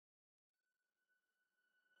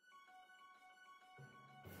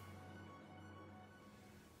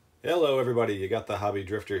Hello everybody, you got the Hobby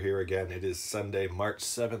Drifter here again. It is Sunday, March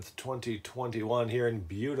 7th, 2021 here in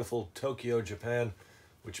beautiful Tokyo, Japan,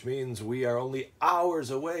 which means we are only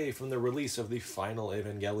hours away from the release of the final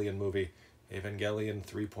Evangelion movie, Evangelion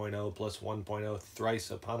 3.0 plus 1.0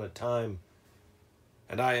 Thrice Upon a Time.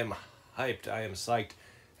 And I am hyped, I am psyched,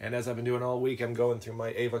 and as I've been doing all week, I'm going through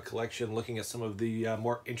my Eva collection, looking at some of the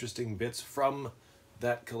more interesting bits from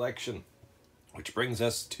that collection, which brings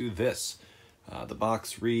us to this. The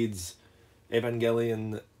box reads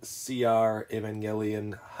Evangelion CR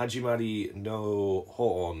Evangelion Hajimari no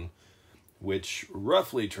Hoonn, which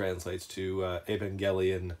roughly translates to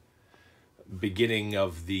Evangelion beginning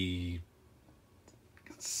of the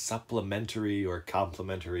supplementary or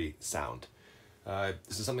complementary sound.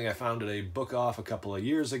 This is something I found at a book off a couple of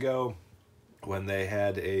years ago when they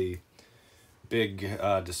had a big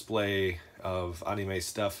display of anime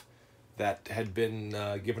stuff that had been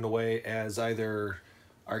given away as either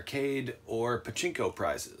arcade or pachinko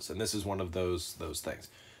prizes, and this is one of those things.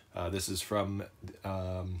 This is from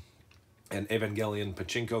an Evangelion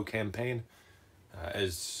pachinko campaign.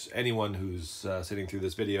 As anyone who's sitting through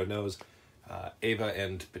this video knows, Eva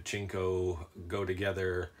and pachinko go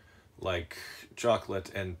together like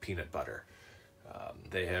chocolate and peanut butter.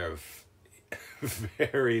 They have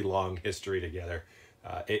very long history together.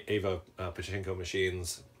 Eva pachinko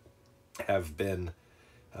machines have been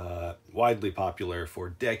widely popular for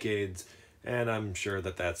decades, and I'm sure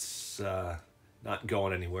that that's not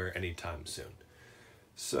going anywhere anytime soon.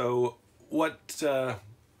 So what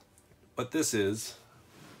this is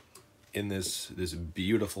in this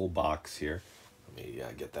beautiful box here, let me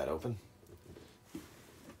get that open.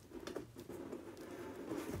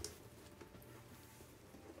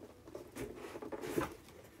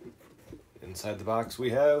 Inside the box we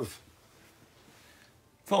have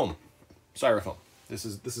foam. Styrofoam. This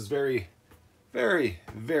is very, very,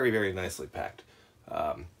 very, very nicely packed.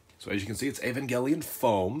 So as you can see, it's Evangelion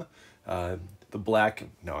foam. The black.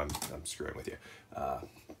 No, I'm screwing with you.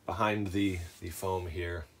 Behind the foam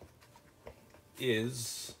here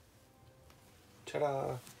is,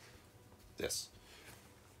 ta-da, this.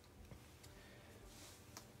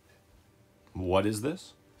 What is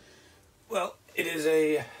this? Well, it is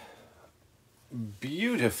a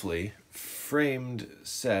beautifully framed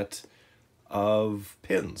set of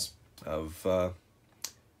pins, of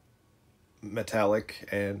metallic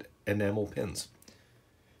and enamel pins.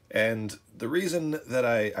 And the reason that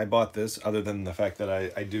I bought this, other than the fact that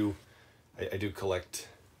I do collect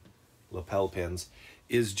lapel pins,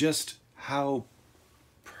 is just how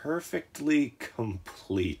perfectly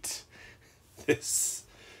complete this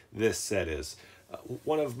set is.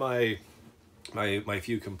 One of my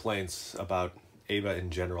few complaints about Eva in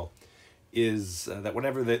general is that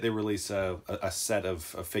whenever they release a set of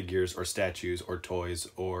figures or statues or toys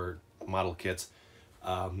or model kits,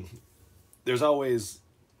 there's always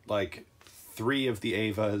like 3 of the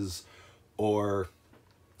Evas, or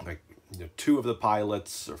like 2 of the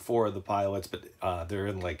pilots or 4 of the pilots, but they're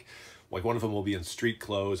in like one of them will be in street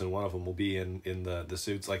clothes and one of them will be in the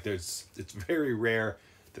suits. Like it's very rare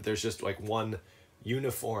that there's just like one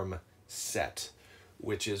uniform set,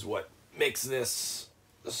 which is what makes this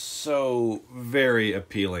so very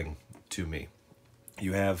appealing to me.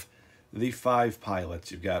 You have the 5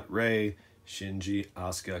 pilots. You've got Rei, Shinji,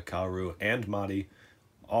 Asuka, Kaoru, and Mari,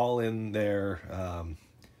 all in their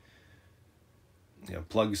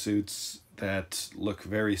plug suits that look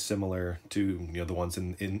very similar to the ones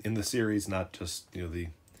in the series, not just the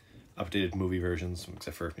updated movie versions,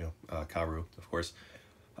 except for Kaoru, of course.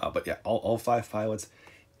 But yeah, all 5 pilots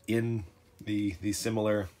in the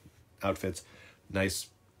similar outfits. Nice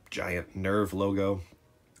giant Nerve logo,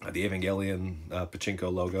 the Evangelion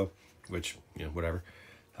pachinko logo, which whatever.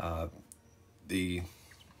 The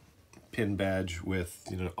pin badge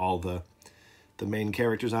with all the main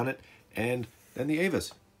characters on it, and then the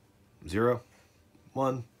Evas, 0,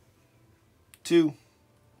 1, 2,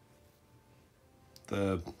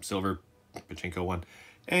 the silver pachinko one,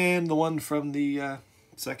 and the one from the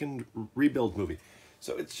second rebuild movie.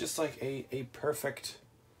 So it's just like a perfect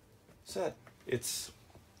set.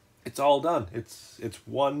 It's all done. It's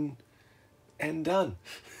one and done.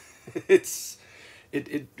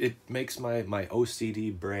 It makes my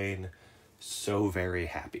OCD brain so very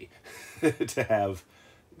happy to have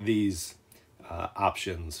these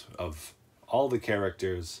options of all the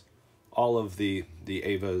characters, all of the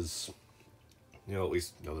Evas, at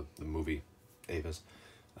least the movie Evas,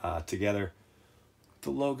 together.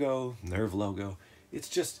 The logo, Nerve logo. It's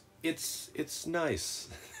just it's nice.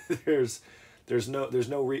 There's no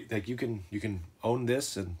like you can own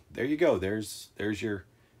this and there you go. There's your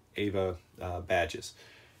Eva badges.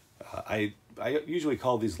 I usually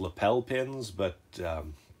call these lapel pins, but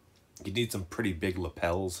you need some pretty big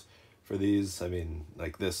lapels for these. I mean,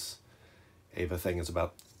 like this Ava thing is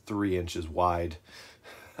about 3 inches wide.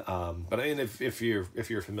 But I mean, if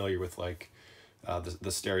you're familiar with like the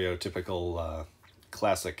stereotypical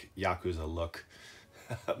classic Yakuza look,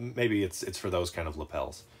 maybe it's for those kind of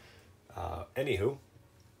lapels. Anywho,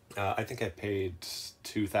 I think I paid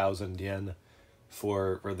 2,000 yen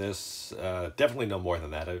for this. Definitely no more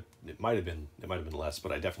than that. It might have been less,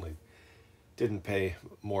 but I definitely didn't pay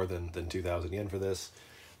more than 2,000 yen for this.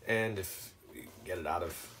 And if you get it out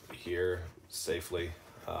of here safely,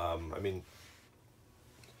 I mean,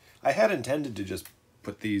 I had intended to just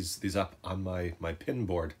put these up on my pin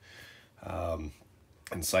board,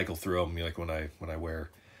 and cycle through them, like when I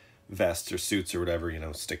wear vests or suits or whatever, you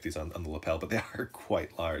know, stick these on the lapel. But they are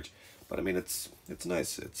quite large. But I mean, it's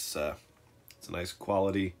nice. It's a nice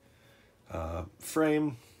quality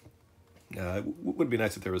frame. It would be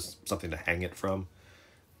nice if there was something to hang it from.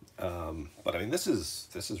 But I mean, this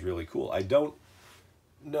is really cool. I don't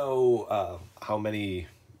know how many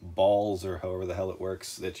balls or however the hell it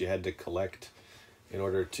works that you had to collect in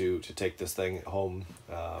order to take this thing home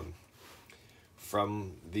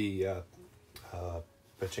from the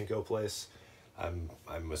pachinko place.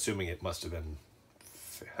 I'm assuming it must have been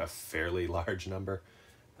a fairly large number.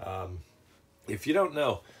 If you don't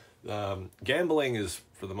know, gambling is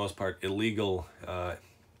for the most part illegal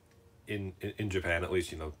in Japan, at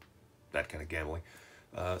least, you know, that kind of gambling.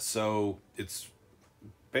 So it's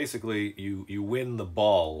basically you win the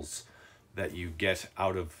balls that you get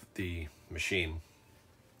out of the machine,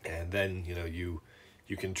 and then you know you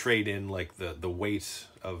can trade in like the weight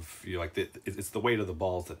of, you know, like it's the weight of the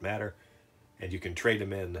balls that matter, and you can trade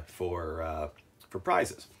them in for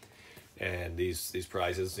prizes. And these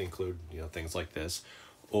prizes include, you know, things like this,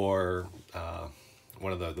 or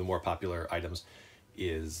one of the more popular items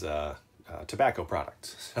is tobacco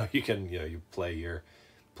products. So you can, you know, you play your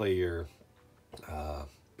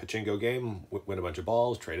pachinko game, win a bunch of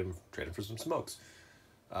balls, trade them for some smokes,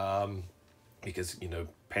 because, you know,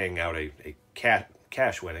 paying out a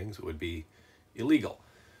cash winnings would be illegal.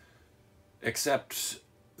 Except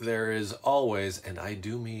there is always, and I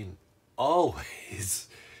do mean always,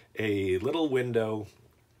 a little window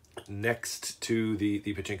next to the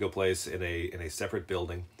pachinko place in a separate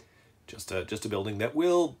building, just a building that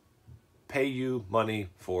will pay you money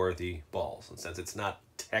for the balls. And since it's not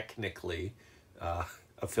technically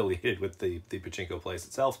affiliated with the pachinko place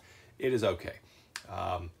itself, it is okay.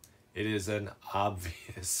 It is an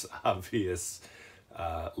obvious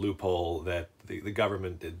loophole that the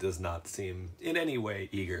government does not seem in any way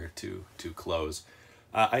eager to close.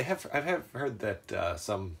 I have heard that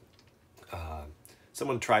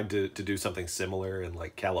someone tried to do something similar in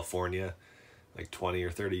like California, like 20 or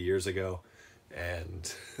 30 years ago,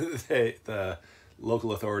 and the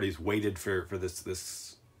local authorities waited for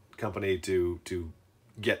this company to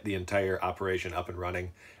get the entire operation up and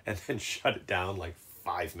running, and then shut it down like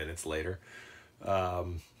 5 minutes later.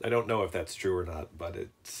 I don't know if that's true or not, but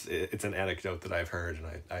it's an anecdote that I've heard, and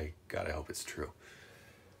I gotta hope it's true.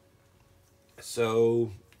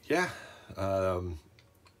 So yeah,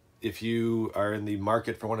 if you are in the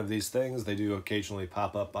market for one of these things, they do occasionally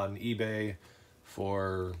pop up on eBay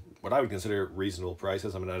for what I would consider reasonable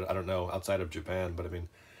prices. I mean, I don't know outside of Japan, but I mean,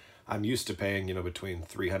 I'm used to paying, you know, between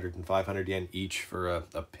 300 and 500 yen each for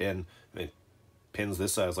a pin. I mean, pins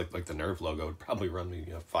this size, like the Nerve logo, would probably run me,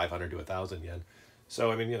 you know, 500 to 1,000 yen.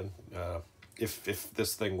 So I mean, you know, if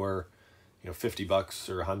this thing were, you know, $50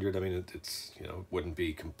 or 100, I mean, it's, you know, wouldn't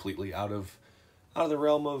be completely out of the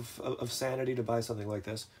realm of sanity to buy something like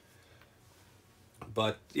this.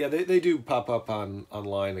 But yeah, they do pop up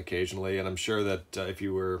online occasionally, and I'm sure that if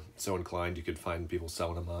you were so inclined, you could find people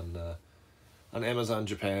selling them on Amazon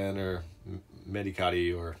Japan or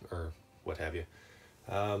Medicati or what have you.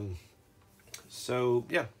 So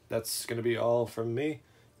yeah, that's going to be all from me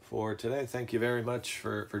for today. Thank you very much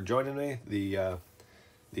for joining me.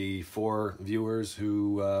 The 4 viewers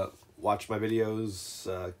who watch my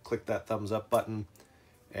videos, click that thumbs up button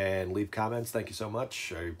and leave comments. Thank you so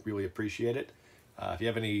much. I really appreciate it. If you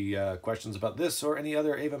have any questions about this or any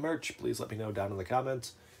other Ava merch, please let me know down in the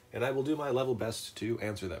comments, and I will do my level best to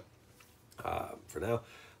answer them. For now,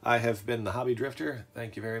 I have been the Hobby Drifter.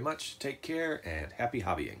 Thank you very much. Take care, and happy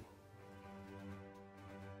hobbying.